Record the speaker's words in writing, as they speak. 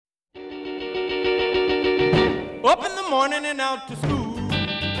Up in the morning and out to school.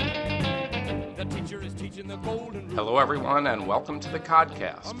 The teacher is teaching the golden rule. Hello, everyone, and welcome to the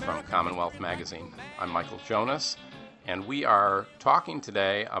Codcast from Commonwealth Magazine. I'm Michael Jonas, and we are talking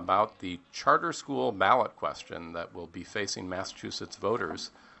today about the charter school ballot question that will be facing Massachusetts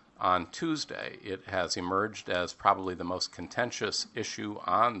voters on Tuesday. It has emerged as probably the most contentious issue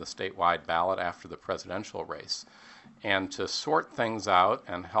on the statewide ballot after the presidential race. And to sort things out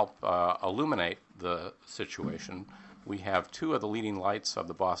and help illuminate the situation, we have two of the leading lights of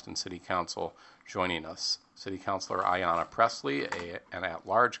the Boston City Council joining us. City Councilor Ayanna Pressley, an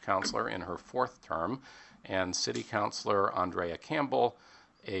at-large councilor in her fourth term, and City Councilor Andrea Campbell,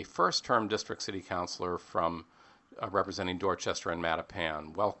 a first-term district city councilor from representing Dorchester and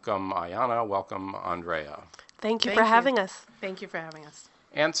Mattapan. Welcome, Ayanna. Welcome, Andrea. Thank you for having us. Thank you for having us.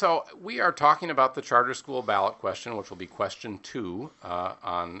 And so we are talking about the charter school ballot question, which will be question 2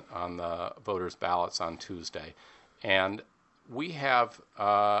 on the voters' ballots on Tuesday. And we have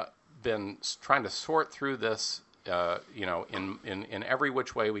been trying to sort through this, in every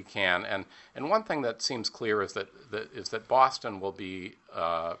which way we can. And one thing that seems clear is that Boston will be,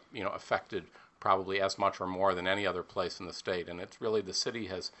 affected probably as much or more than any other place in the state. And it's really the city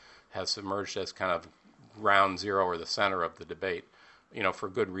has emerged as kind of ground zero or the center of the debate. For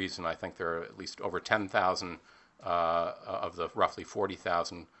good reason. I think there are at least over 10,000 of the roughly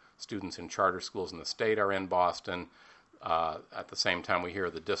 40,000 students in charter schools in the state are in Boston. At the same time, we hear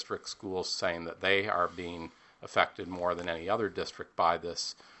the district schools saying that they are being affected more than any other district by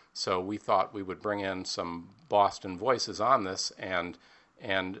this. So we thought we would bring in some Boston voices on this. And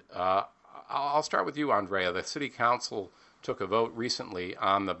I'll start with you, Andrea. The City Council took a vote recently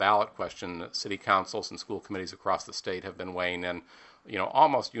on the ballot question. City councils and school committees across the state have been weighing in,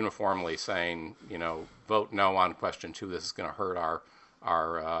 almost uniformly saying, vote no on question 2. This is going to hurt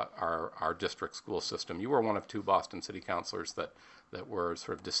our district school system. You were one of 2 Boston city councilors that were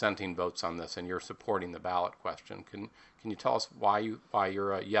sort of dissenting votes on this, and you're supporting the ballot question. Can you tell us why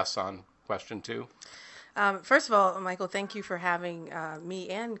you're a yes on question 2? First of all, Michael, thank you for having me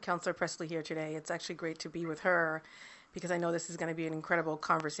and Councilor Pressley here today. It's actually great to be with her, because I know this is going to be an incredible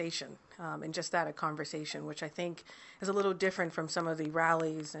conversation, and just that, a conversation, which I think is a little different from some of the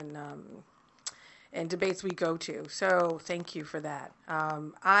rallies and debates we go to. So thank you for that.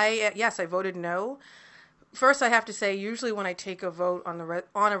 I voted no. First, I have to say, usually when I take a vote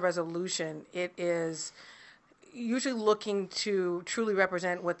on a resolution, it is usually looking to truly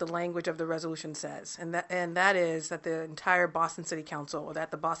represent what the language of the resolution says, and that is that the entire Boston City Council, or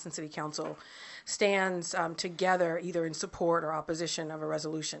that the Boston City Council stands together either in support or opposition of a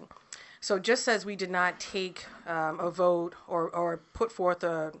resolution. So just as we did not take a vote or put forth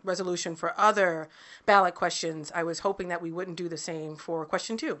a resolution for other ballot questions, I was hoping that we wouldn't do the same for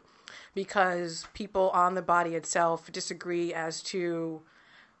question 2, because people on the body itself disagree as to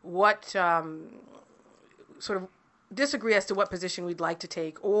what disagree as to what position we'd like to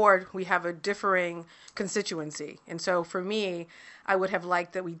take, or we have a differing constituency. And so for me, I would have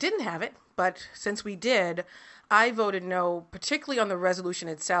liked that we didn't have it, but since we did, I voted no, particularly on the resolution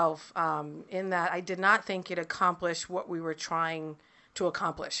itself, in that I did not think it accomplished what we were trying to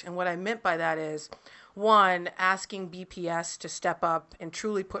accomplish. And what I meant by that is, one, asking BPS to step up and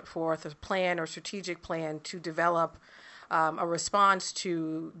truly put forth a plan or strategic plan to develop a response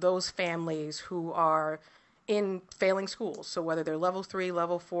to those families who are in failing schools. So whether they're level 3,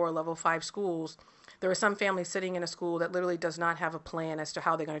 level 4, level 5 schools, there are some families sitting in a school that literally does not have a plan as to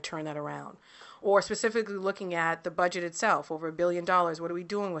how they're going to turn that around. Or specifically looking at the budget itself, over $1 billion, what are we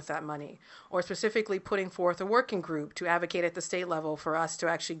doing with that money? Or specifically putting forth a working group to advocate at the state level for us to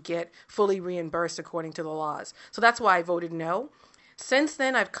actually get fully reimbursed according to the laws. So that's why I voted no. Since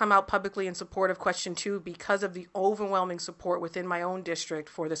then, I've come out publicly in support of question 2 because of the overwhelming support within my own district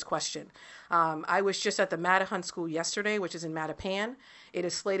for this question. I was just at the Mattapan school yesterday, which is in Mattapan. It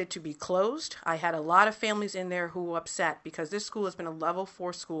is slated to be closed. I had a lot of families in there who were upset because this school has been a level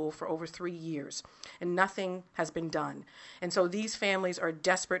 4 school for over 3 years and nothing has been done. And so these families are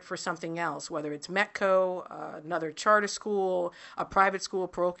desperate for something else, whether it's Metco, another charter school, a private school,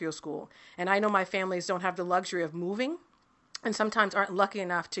 parochial school. And I know my families don't have the luxury of moving, and sometimes aren't lucky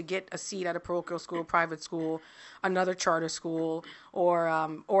enough to get a seat at a parochial school, private school, another charter school, or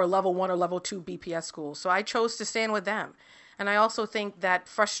level 1 or level 2 BPS school. So I chose to stand with them. And I also think that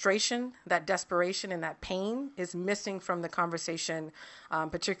frustration, that desperation, and that pain is missing from the conversation,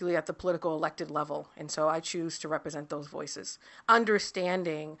 particularly at the political elected level. And so I choose to represent those voices.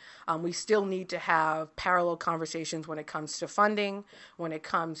 Understanding we still need to have parallel conversations when it comes to funding, when it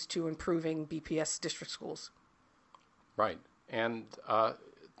comes to improving BPS district schools. Right. And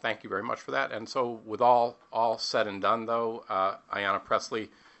Thank you very much for that. And so, with all said and done, though, Ayanna Pressley,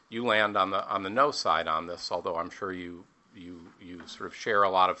 you land on the no side on this. Although I'm sure you sort of share a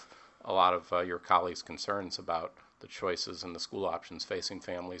lot of your colleagues' concerns about the choices and the school options facing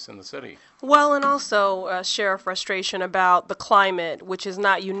families in the city. Well, and also share a frustration about the climate, which is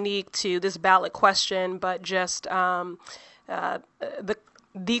not unique to this ballot question, but just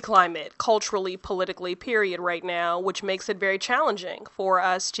the climate, culturally, politically, period, right now, which makes it very challenging for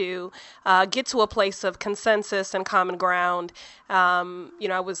us to get to a place of consensus and common ground.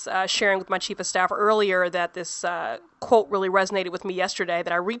 I was sharing with my chief of staff earlier that this quote really resonated with me yesterday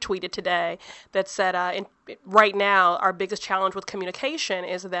that I retweeted today that said, right now, our biggest challenge with communication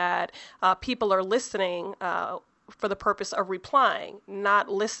is that people are listening for the purpose of replying, not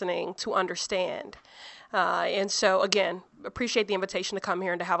listening to understand. And so, again, appreciate the invitation to come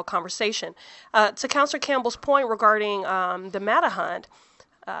here and to have a conversation. To Councilor Campbell's point regarding the Mattapan,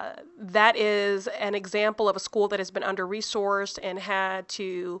 that is an example of a school that has been under-resourced and had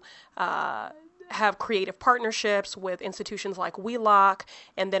to have creative partnerships with institutions like Wheelock.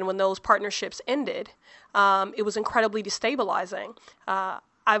 And then when those partnerships ended, it was incredibly destabilizing.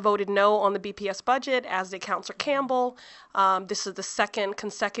 I voted no on the BPS budget, as did Councilor Campbell. This is the second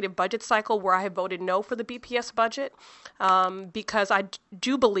consecutive budget cycle where I have voted no for the BPS budget because I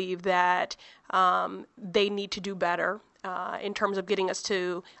do believe that they need to do better in terms of getting us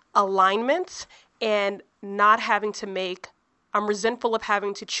to alignment and not having to make. I'm resentful of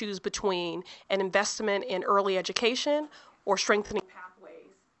having to choose between an investment in early education or strengthening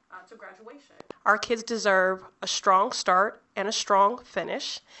pathways to graduation. Our kids deserve a strong start and a strong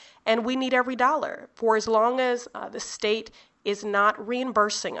finish, and we need every dollar. For as long as the state is not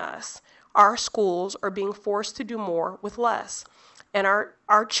reimbursing us, our schools are being forced to do more with less, and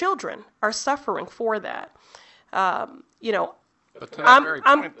our children are suffering for that. But to that very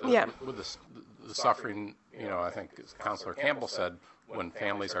point, with the suffering, I think as Councilor Campbell said, when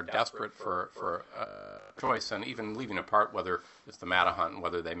families are desperate for choice, and even leaving apart whether it's the Mattapan,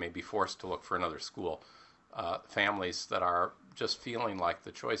 whether they may be forced to look for another school, families that are just feeling like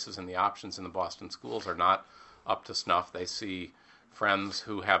the choices and the options in the Boston schools are not up to snuff. They see friends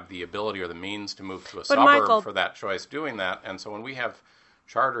who have the ability or the means to move to a suburb Michael, for that choice doing that. And so when we have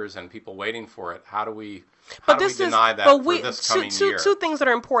charters and people waiting for it, how do we deny that for this coming year? Two things that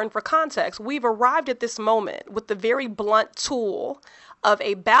are important for context. We've arrived at this moment with the very blunt tool of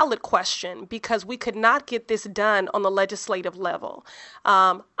a ballot question because we could not get this done on the legislative level.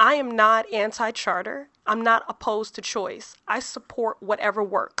 I am not anti-charter. I'm not opposed to choice. I support whatever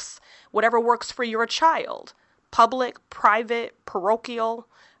works for your child, public, private, parochial,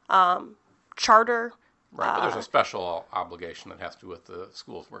 charter. Right, but there's a special obligation that has to do with the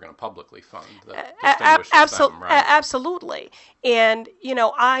schools we're going to publicly fund that distinguishes them, right? Absolutely. And,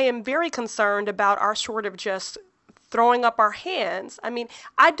 I am very concerned about our sort of just throwing up our hands. I mean,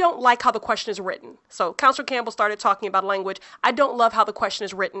 I don't like how the question is written. So Councilor Campbell started talking about language. I don't love how the question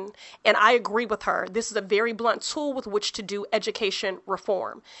is written, and I agree with her. This is a very blunt tool with which to do education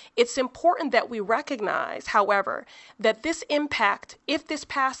reform. It's important that we recognize, however, that this impact, if this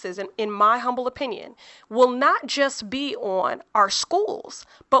passes, in my humble opinion, will not just be on our schools,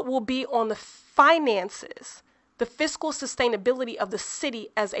 but will be on the finances, the fiscal sustainability of the city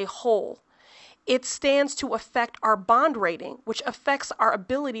as a whole. It stands to affect our bond rating, which affects our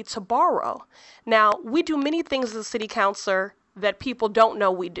ability to borrow. Now, we do many things as a city councilor that people don't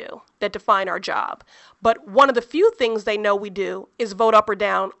know we do, that define our job. But one of the few things they know we do is vote up or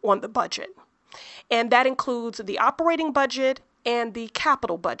down on the budget. And that includes the operating budget and the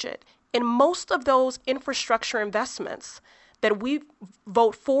capital budget. And most of those infrastructure investments that we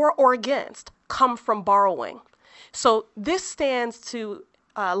vote for or against come from borrowing. So this stands to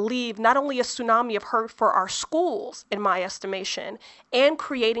leave not only a tsunami of hurt for our schools, in my estimation, and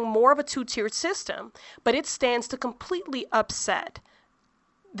creating more of a two-tiered system, but it stands to completely upset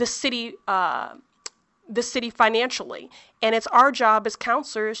the city financially. And it's our job as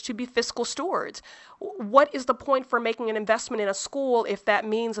counselors to be fiscal stewards. What is the point for making an investment in a school if that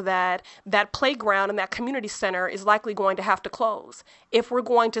means that that playground and that community center is likely going to have to close? If we're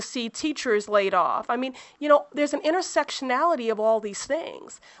going to see teachers laid off? I mean, there's an intersectionality of all these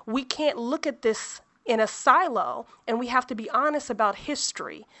things. We can't look at this in a silo, and we have to be honest about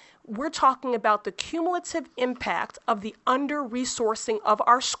history. We're talking about the cumulative impact of the under-resourcing of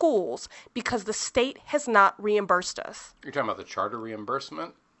our schools because the state has not reimbursed us. You're talking about the charter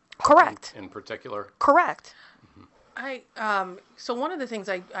reimbursement? Correct. In particular? Correct. Mm-hmm. So one of the things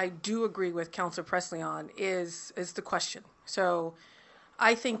I do agree with Councilor Pressley on is the question. So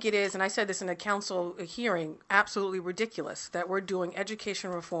I think it is, and I said this in a council hearing, absolutely ridiculous that we're doing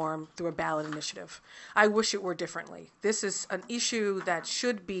education reform through a ballot initiative. I wish it were differently. This is an issue that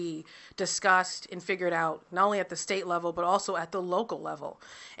should be discussed and figured out, not only at the state level, but also at the local level.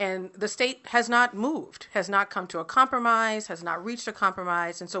 And the state has not moved, has not come to a compromise, has not reached a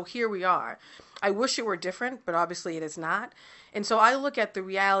compromise, and so here we are. I wish it were different, but obviously it is not. And so I look at the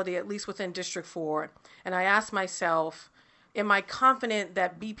reality, at least within District 4, and I ask myself, am I confident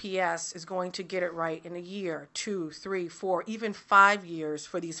that BPS is going to get it right in a year, 2, 3, 4, even 5 years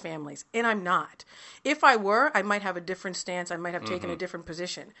for these families? And I'm not. If I were, I might have a different stance. I might have taken a different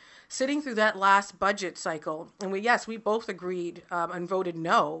position. Sitting through that last budget cycle, and we both agreed and voted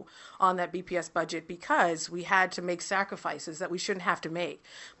no on that BPS budget because we had to make sacrifices that we shouldn't have to make.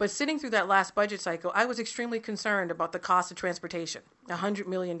 But sitting through that last budget cycle, I was extremely concerned about the cost of transportation, $100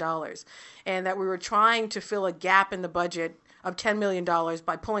 million, and that we were trying to fill a gap in the budget of $10 million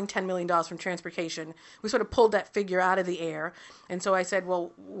by pulling $10 million from transportation. We sort of pulled that figure out of the air. And so I said,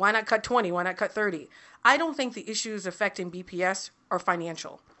 well, why not cut 20? Why not cut 30? I don't think the issues affecting BPS are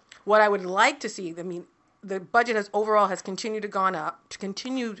financial. What I would like to see, the budget has continued to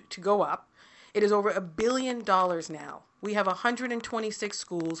go up. It is over $1 billion now. We have 126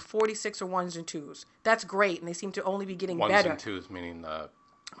 schools, 46 are ones and twos. That's great, and they seem to only be getting better. Ones and twos meaning the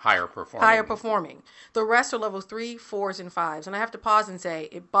higher performing. The rest are level 3, 4s, and 5s. And I have to pause and say,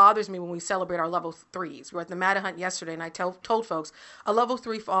 it bothers me when we celebrate our level 3s. We were at the Mattapan yesterday, and I told folks, a level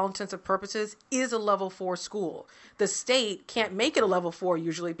 3, for all intents and purposes, is a level 4 school. The state can't make it a level 4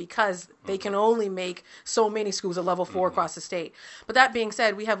 usually because they can only make so many schools a level 4 across the state. But that being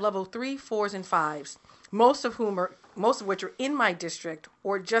said, we have level 3, 4s, and 5s, most of which are in my district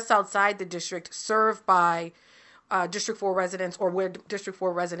or just outside the district, served by District 4 residents or where District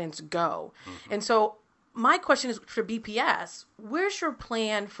 4 residents go. And so my question is for BPS, where's your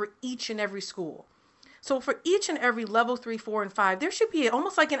plan for each and every school? So for each and every level 3, 4, and 5, there should be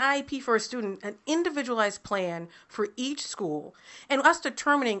almost like an IEP for a student, an individualized plan for each school. And us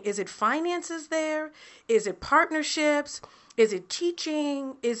determining, is it finances there? Is it partnerships? Is it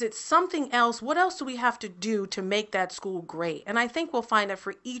teaching? Is it something else? What else do we have to do to make that school great? And I think we'll find that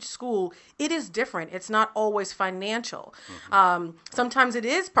for each school, it is different. It's not always financial. Sometimes it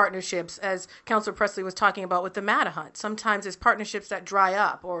is partnerships, as Councilor Pressley was talking about with the Mattapan. Sometimes it's partnerships that dry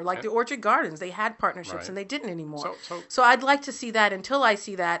up, or like the Orchard Gardens, they had partnerships and they didn't anymore. So I'd like to see that. Until I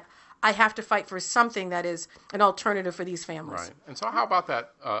see that, I have to fight for something that is an alternative for these families. Right. And so how about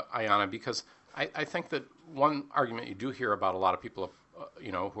that, Ayanna? Because I think that one argument you do hear about a lot of people,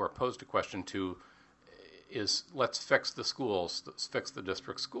 who are opposed to question 2 is let's fix the schools, let's fix the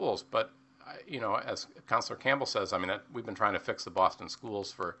district schools. But, as Councilor Campbell says, we've been trying to fix the Boston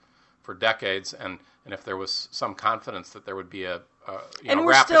schools for decades, and if there was some confidence that there would be a and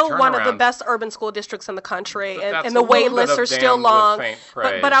we're still one of the best urban school districts in the country, and the wait lists are still long.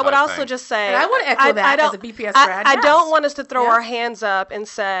 But I would also just say, and I want to echo that as a BPS grad. I don't want us to throw our hands up and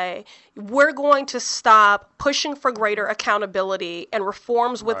say we're going to stop pushing for greater accountability and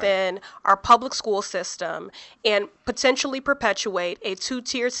reforms within our public school system and potentially perpetuate a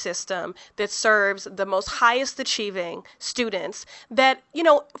 2-tiered system that serves the most highest achieving students that,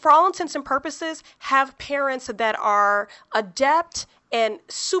 for all intents and purposes, have parents that are adept and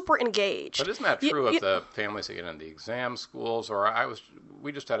super engaged. But isn't that true of the families that get into exam schools?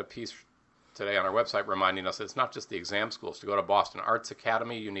 We just had a piece today on our website reminding us that it's not just the exam schools. To go to Boston Arts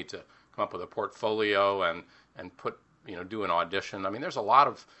Academy, you need to come up with a portfolio and do an audition. There's a lot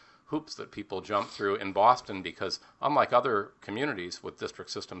of hoops that people jump through in Boston because, unlike other communities with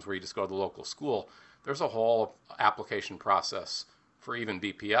district systems where you just go to the local school, there's a whole application process for even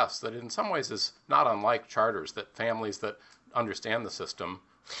BPS that in some ways is not unlike charters, that families that understand the system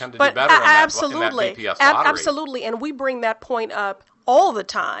tend to do better in that BPS lottery. Absolutely, and we bring that point up all the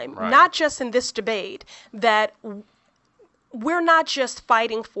time, not just in this debate, that we're not just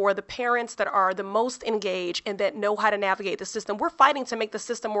fighting for the parents that are the most engaged and that know how to navigate the system. We're fighting to make the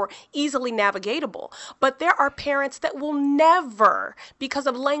system more easily navigatable. But there are parents that will never, because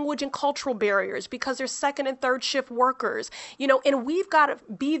of language and cultural barriers, because they're second and third shift workers, and we've got to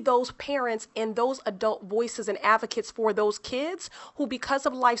be those parents and those adult voices and advocates for those kids who, because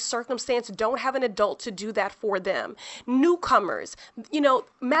of life circumstance, don't have an adult to do that for them. Newcomers,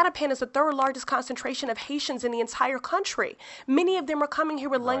 Mattapan is the 3rd largest concentration of Haitians in the entire country. Many of them are coming here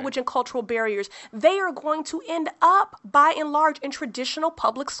with language and cultural barriers. They are going to end up, by and large, in traditional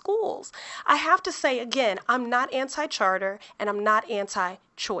public schools. I have to say, again, I'm not anti-charter and I'm not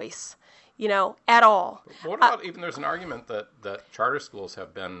anti-choice, at all. But what about even there's an argument that charter schools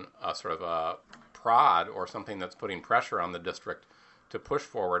have been sort of a prod or something that's putting pressure on the district to push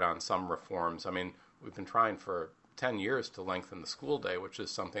forward on some reforms. I mean, we've been trying for 10 years to lengthen the school day, which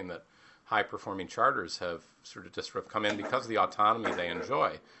is something that high-performing charters have sort of come in because of the autonomy they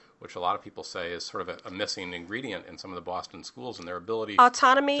enjoy, which a lot of people say is sort of a missing ingredient in some of the Boston schools and their ability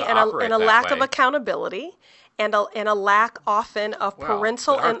autonomy to and operate a that lack way. of accountability and a lack often of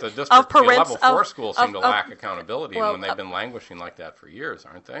parental well, and the district, of the parents level 4 of, schools of, seem to of, lack accountability well, when they've been languishing like that for years,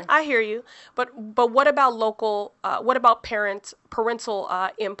 aren't they? I hear you, but what about what about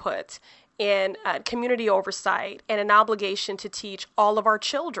parental input and community oversight and an obligation to teach all of our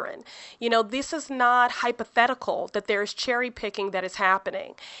children? You know, this is not hypothetical that there's cherry picking that is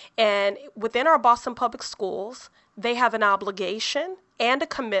happening. And within our Boston Public Schools, they have an obligation and a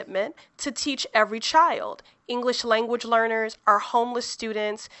commitment to teach every child. English language learners, our homeless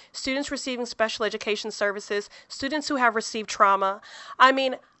students, students receiving special education services, students who have received trauma. I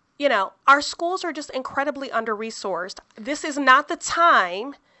mean, you know, our schools are just incredibly under-resourced. This is not the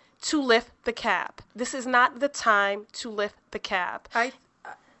time to lift the cap. This is not the time to lift the cap.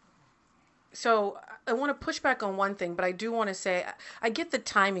 So I want to push back on one thing, but I do want to say I get the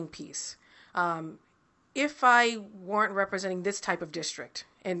timing piece. If I weren't representing this type of district,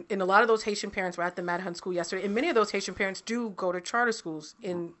 and a lot of those Haitian parents were at the Mattapan school yesterday, and many of those Haitian parents do go to charter schools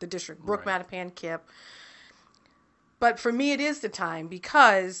in the district, Brook, Right. Mattapan, Kip. But for me, it is the time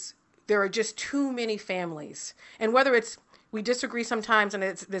because there are just too many families. And whether it's, we disagree sometimes, and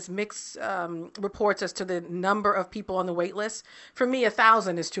it's this mixed reports as to the number of people on the wait list. For me,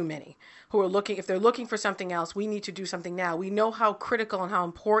 1,000 is too many who are looking. If they're looking for something else, we need to do something now. We know how critical and how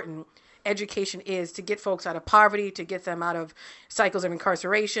important education is to get folks out of poverty, to get them out of cycles of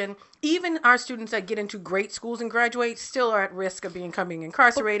incarceration. Even our students that get into great schools and graduate still are at risk of becoming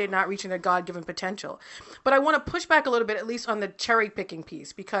incarcerated, not reaching their God-given potential. But I want to push back a little bit, at least on the cherry-picking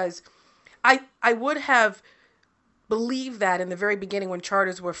piece, because I would have believed that in the very beginning when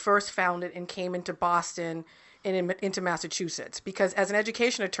charters were first founded and came into Boston and into Massachusetts, because as an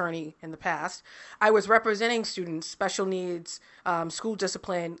education attorney in the past, I was representing students, special needs, school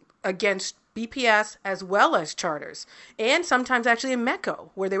discipline against BPS as well as charters, and sometimes actually in MECO,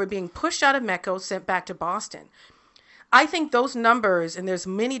 where they were being pushed out of MECO, sent back to Boston. I think those numbers, and there's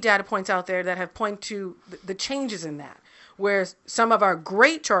many data points out there that have pointed to the changes in that, where some of our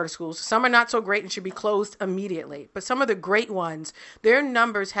great charter schools, some are not so great and should be closed immediately, but some of the great ones, their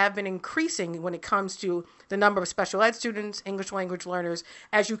numbers have been increasing when it comes to the number of special ed students, English language learners,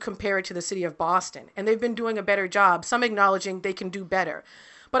 as you compare it to the city of Boston. And they've been doing a better job, some acknowledging they can do better.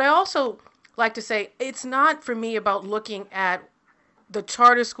 But I also like to say it's not for me about looking at the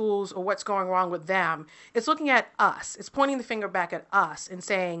charter schools or what's going wrong with them. It's looking at us. It's pointing the finger back at us and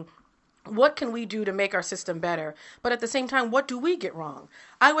saying, what can we do to make our system better? But at the same time, what do we get wrong?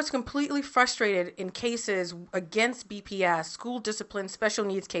 I was completely frustrated in cases against BPS, school discipline, special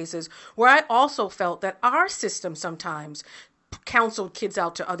needs cases, where I also felt that our system sometimes counseled kids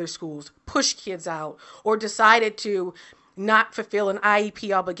out to other schools, pushed kids out, or decided to not fulfill an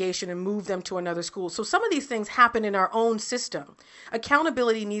IEP obligation and move them to another school. So some of these things happen in our own system.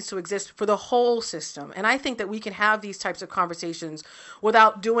 Accountability needs to exist for the whole system. And I think that we can have these types of conversations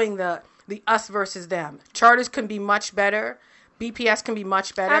without doing the us versus them. Charters can be much better. BPS can be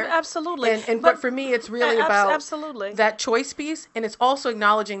much better. Absolutely. But for me, it's really about absolutely that choice piece. And it's also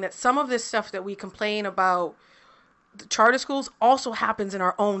acknowledging that some of this stuff that we complain about the charter schools also happens in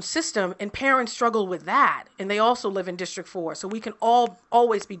our own system, and parents struggle with that, and they also live in District 4, so we can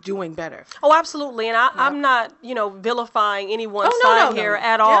always be doing better. Oh, absolutely. And I'm not, vilifying any one Oh, side no. here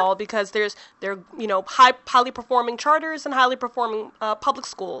at all, because there are highly performing charters and highly performing public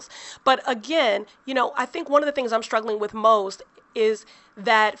schools. But again, I think one of the things I'm struggling with most is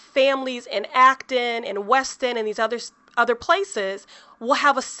that families in Acton and Weston and these other places will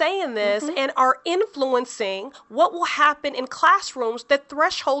have a say in this and are influencing what will happen in classrooms, that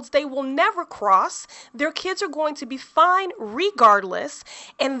thresholds they will never cross. Their kids are going to be fine regardless.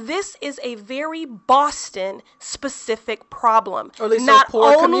 And this is a very Boston specific problem. Or at least not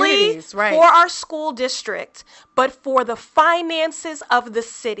poor only communities, right, for our school district, but for the finances of the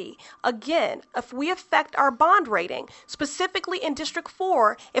city. Again, if we affect our bond rating, specifically in District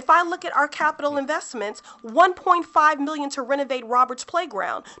 4, if I look at our capital investments, $1.5 million to renovate Roberts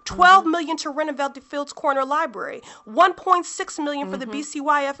Playground, $12 million to renovate the Fields Corner Library, $1.6 million for the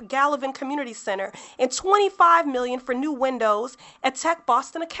BCYF Gallivan Community Center, and $25 million for new windows at Tech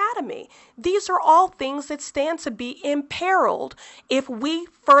Boston Academy. These are all things that stand to be imperiled if we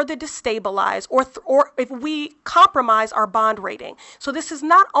further destabilize or if we compromise our bond rating. So this is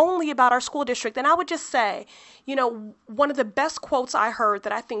not only about our school district. And I would just say, one of the best quotes I heard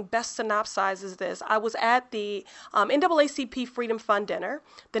that I think best synopsizes this, I was at the NAACP Freedom Fund on dinner,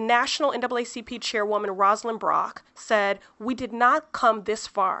 the National NAACP chairwoman Rosalind Brock said, "We did not come this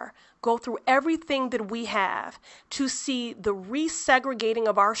far, go through everything that we have to see the resegregating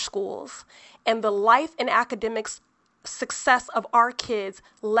of our schools and the life and academics success of our kids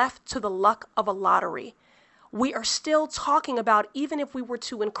left to the luck of a lottery. We are still talking about, even if we were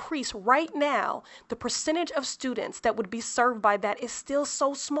to increase right now, the percentage of students that would be served by that is still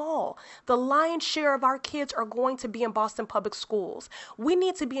so small. The lion's share of our kids are going to be in Boston Public Schools. We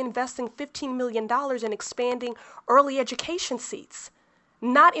need to be investing $15 million in expanding early education seats,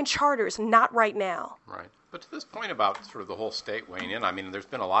 not in charters, not right now." Right. But to this point about sort of the whole state weighing in, I mean, there's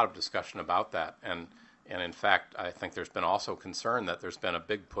been a lot of discussion about that. And in fact, I think there's been also concern that there's been a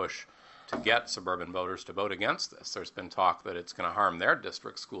big push to get suburban voters to vote against this. There's been talk that it's going to harm their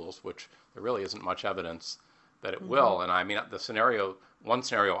district schools, which there really isn't much evidence that it will. And I mean, one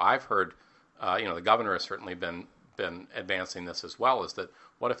scenario I've heard, the governor has certainly been advancing this as well, is that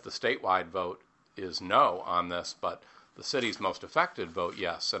what if the statewide vote is no on this, but the cities most affected vote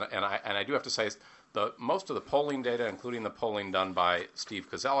yes? And I do have to say, most of the polling data, including the polling done by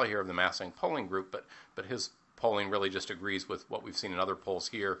Steve Kozzella here of the Massing Polling Group, but his polling really just agrees with what we've seen in other polls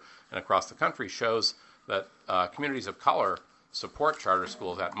here and across the country, shows that communities of color support charter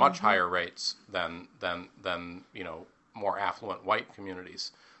schools at much higher rates than more affluent white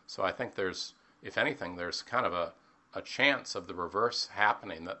communities. So I think if anything, there's kind of a chance of the reverse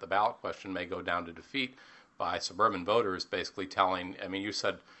happening, that the ballot question may go down to defeat by suburban voters basically telling, I mean, you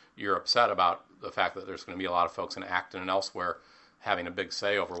said you're upset about the fact that there's going to be a lot of folks in Acton and elsewhere having a big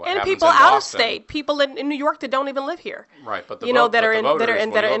say over what happens in Boston. And people out of state, people in New York that don't even live here. Right, but that are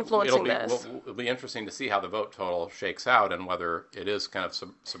influencing this. It'll be interesting to see how the vote total shakes out and whether it is kind of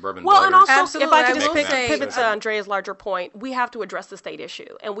suburban well, voters. Well, and also, Absolutely, if I could just say, pivot to Andrea's larger point, we have to address the state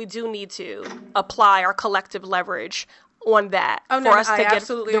issue, and we do need to apply our collective leverage on that for us to get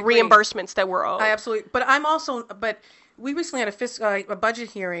the reimbursements that we're owed. I absolutely, but we recently had a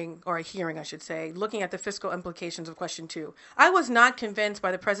budget hearing, or a hearing, I should say, looking at the fiscal implications of question 2. I was not convinced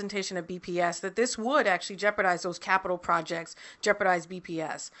by the presentation of BPS that this would actually jeopardize those capital projects, jeopardize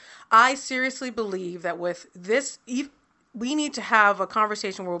BPS. I seriously believe that with this, we need to have a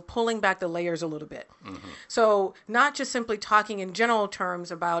conversation where we're pulling back the layers a little bit. Mm-hmm. So not just simply talking in general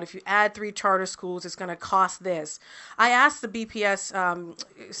terms about if you add 3 charter schools, it's going to cost this. I asked the BPS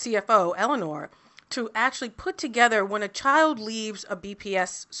CFO, Eleanor, to actually put together, when a child leaves a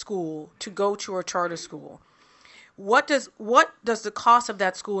BPS school to go to a charter school, what does the cost of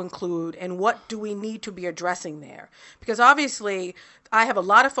that school include, and what do we need to be addressing there? Because obviously, I have a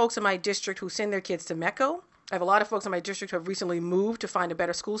lot of folks in my district who send their kids to MECO. I have a lot of folks in my district who have recently moved to find a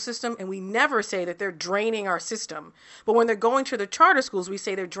better school system, and we never say that they're draining our system. But when they're going to the charter schools, we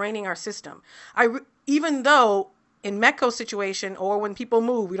say they're draining our system. Even though in MECO's situation, or when people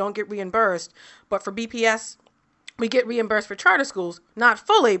move, we don't get reimbursed. But for BPS, we get reimbursed for charter schools, not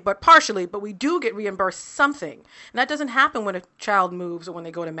fully, but partially, but we do get reimbursed something. And that doesn't happen when a child moves or when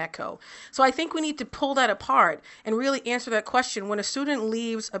they go to MECO. So I think we need to pull that apart and really answer that question. When a student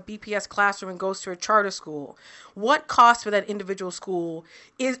leaves a BPS classroom and goes to a charter school, what cost for that individual school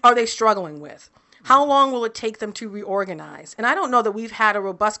are they struggling with? How long will it take them to reorganize? And I don't know that we've had a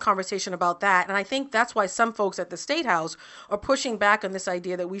robust conversation about that. And I think that's why some folks at the State House are pushing back on this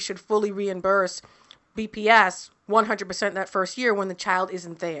idea that we should fully reimburse BPS 100% that first year when the child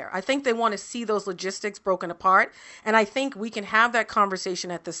isn't there. I think they want to see those logistics broken apart. And I think we can have that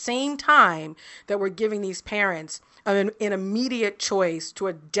conversation at the same time that we're giving these parents an immediate choice to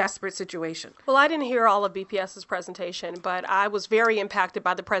a desperate situation. Well, I didn't hear all of BPS's presentation, but I was very impacted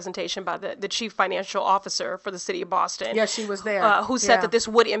by the presentation by the chief financial officer for the city of Boston. Yeah, she was there. Who said that this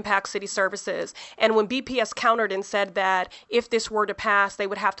would impact city services. And when BPS countered and said that if this were to pass, they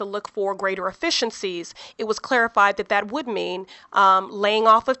would have to look for greater efficiencies, it was clarified that that would mean laying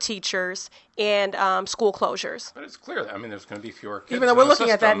off of teachers and school closures. But it's clear that, I mean, there's going to be fewer kids. Even though we're looking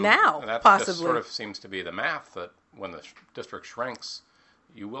at that now, possibly. That sort of seems to be the math, that when the district shrinks,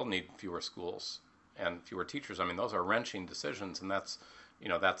 you will need fewer schools and fewer teachers. I mean, those are wrenching decisions, and that's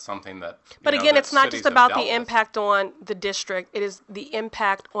something that. But again, it's not just about the impact on the district. It is the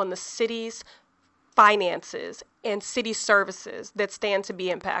impact on the city's finances and city services that stand to be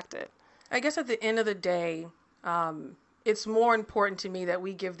impacted. I guess at the end of the day, it's more important to me that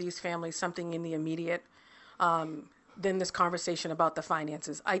we give these families something in the immediate than this conversation about the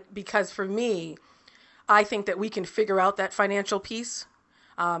finances. Because for me, I think that we can figure out that financial piece.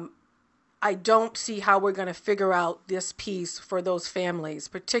 I don't see how we're going to figure out this piece for those families,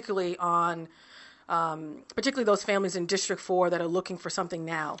 particularly those families in District 4 that are looking for something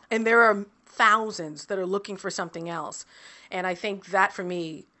now. And there are thousands that are looking for something else. And I think that for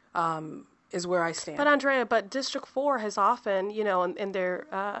me is where I stand. But Andrea, District 4 has often, and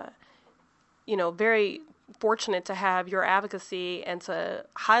they're, very fortunate to have your advocacy and to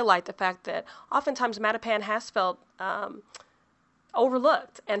highlight the fact that oftentimes Mattapan has felt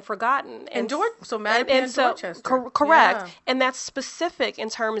overlooked and forgotten. So Mattapan and Dorchester. Correct. Yeah. And that's specific in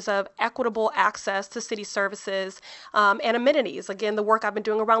terms of equitable access to city services and amenities. Again, the work I've been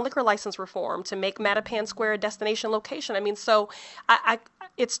doing around liquor license reform to make Mattapan Square a destination location. I mean, so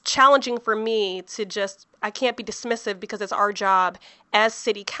it's challenging for me to I can't be dismissive because it's our job as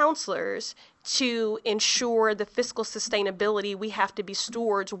city councilors to ensure the fiscal sustainability. We have to be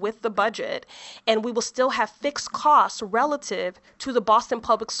stewards with the budget, and we will still have fixed costs relative to the Boston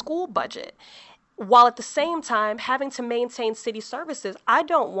Public School budget, while at the same time having to maintain city services. I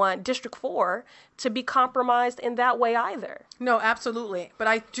don't want District 4 to be compromised in that way either. No, absolutely. But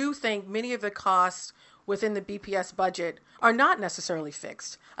I do think many of the costs within the BPS budget are not necessarily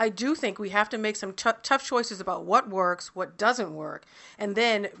fixed. I do think we have to make some tough choices about what works, what doesn't work, and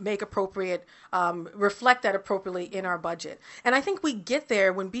then make reflect that appropriately in our budget. And I think we get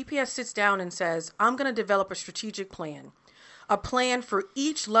there when BPS sits down and says, I'm going to develop a strategic plan. A plan for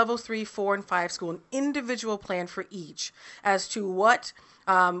each level 3, 4, and 5 school, an individual plan for each as to what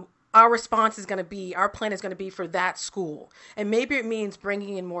our response is going to be, our plan is going to be for that school. And maybe it means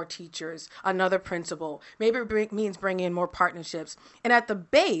bringing in more teachers, another principal. Maybe it means bringing in more partnerships. And at the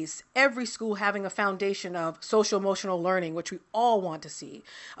base, every school having a foundation of social emotional learning, which we all want to see.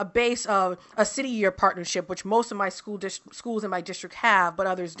 A base of a city year partnership, which most of my schools in my district have, but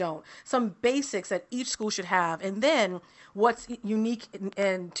others don't. Some basics that each school should have. And then what's unique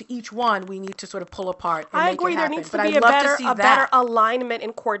and to each one, we need to sort of pull apart and I make agree. it There happen. needs to But be I'd a love to see better that. alignment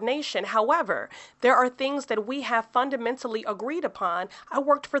and coordination. However, there are things that we have fundamentally agreed upon. I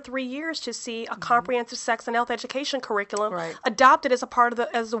worked for 3 years to see a comprehensive sex and health education curriculum adopted as a part of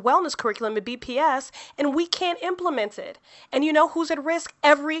as a wellness curriculum at BPS, and we can't implement it. And you know who's at risk?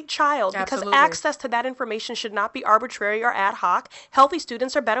 Every child, Absolutely. because access to that information should not be arbitrary or ad hoc. Healthy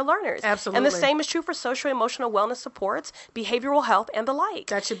students are better learners. Absolutely. And the same is true for social emotional wellness supports, behavioral health, and the like.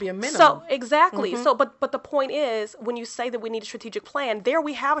 That should be a minimum. So exactly. So, but the point is, when you say that we need a strategic plan, there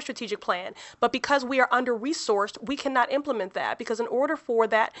we have a strategic plan. But because we are under-resourced, we cannot implement that. Because in order for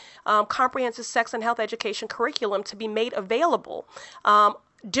that comprehensive sex and health education curriculum to be made available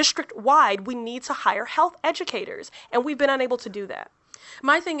district-wide, we need to hire health educators. And we've been unable to do that.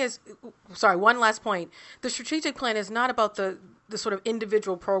 My thing is, one last point. The strategic plan is not about the sort of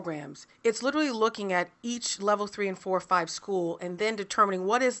individual programs. It's literally looking at each level 3 and 4, 5 school and then determining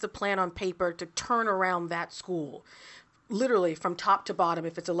what is the plan on paper to turn around that school. Literally from top to bottom,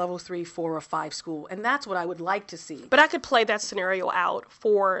 if it's a level 3, 4, or 5 school. And that's what I would like to see. But I could play that scenario out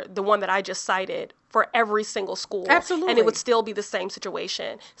for the one that I just cited for every single school. Absolutely. And it would still be the same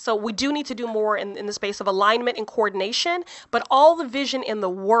situation. So we do need to do more in the space of alignment and coordination, but all the vision in the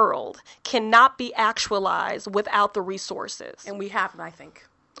world cannot be actualized without the resources. And we haven't, I think.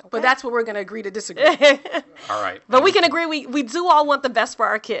 Okay. But that's what we're going to agree to disagree. All right. But we can agree we do all want the best for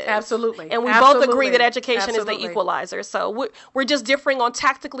our kids. Absolutely. And we Absolutely. both agree that education Absolutely. is the equalizer. So we're just differing on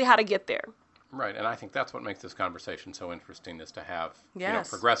tactically how to get there. Right, and I think that's what makes this conversation so interesting, is to have Yes.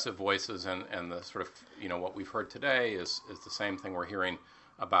 progressive voices, and the sort of, what we've heard today is the same thing we're hearing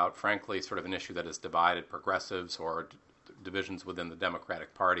about, frankly, sort of an issue that has divided progressives or divisions within the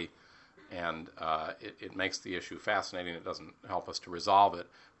Democratic Party, and it makes the issue fascinating. It doesn't help us to resolve it,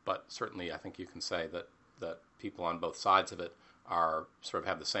 but certainly I think you can say that people on both sides of it are sort of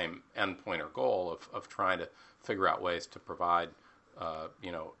have the same endpoint or goal of trying to figure out ways to provide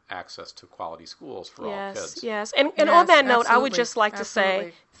access to quality schools for all kids. Yes. And Yes, on that note, I would absolutely. just like to say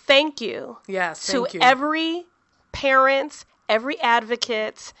Absolutely. thank you to Thank you. every parent, every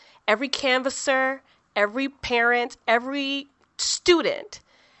advocate, every canvasser, every parent, every student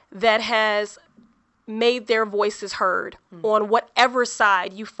that has made their voices heard on whatever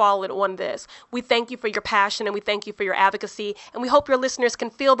side you fall on this. We thank you for your passion and we thank you for your advocacy, and we hope your listeners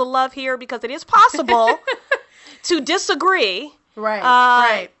can feel the love here, because it is possible to disagree.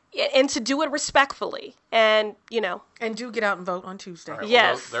 Right. And to do it respectfully. And, And do get out and vote on Tuesday. All right,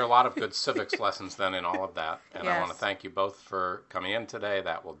 Yes. There are a lot of good civics lessons then in all of that. And I Yes. want to thank you both for coming in today.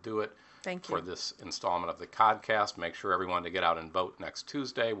 That will do it. Thank you. For this installment of the Codcast. Make sure everyone to get out and vote next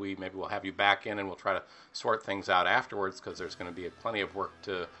Tuesday. Maybe we'll have you back in and we'll try to sort things out afterwards, because there's going to be plenty of work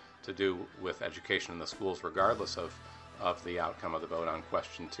to do with education in the schools regardless of the outcome of the vote on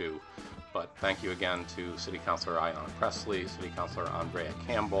question 2. But thank you again to City Councilor Ayanna Pressley, City Councilor Andrea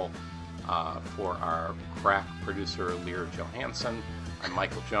Campbell, for our crack producer Lear Johansson, I'm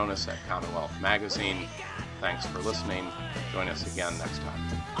Michael Jonas at Commonwealth Magazine. Thanks for listening. Join us again next time.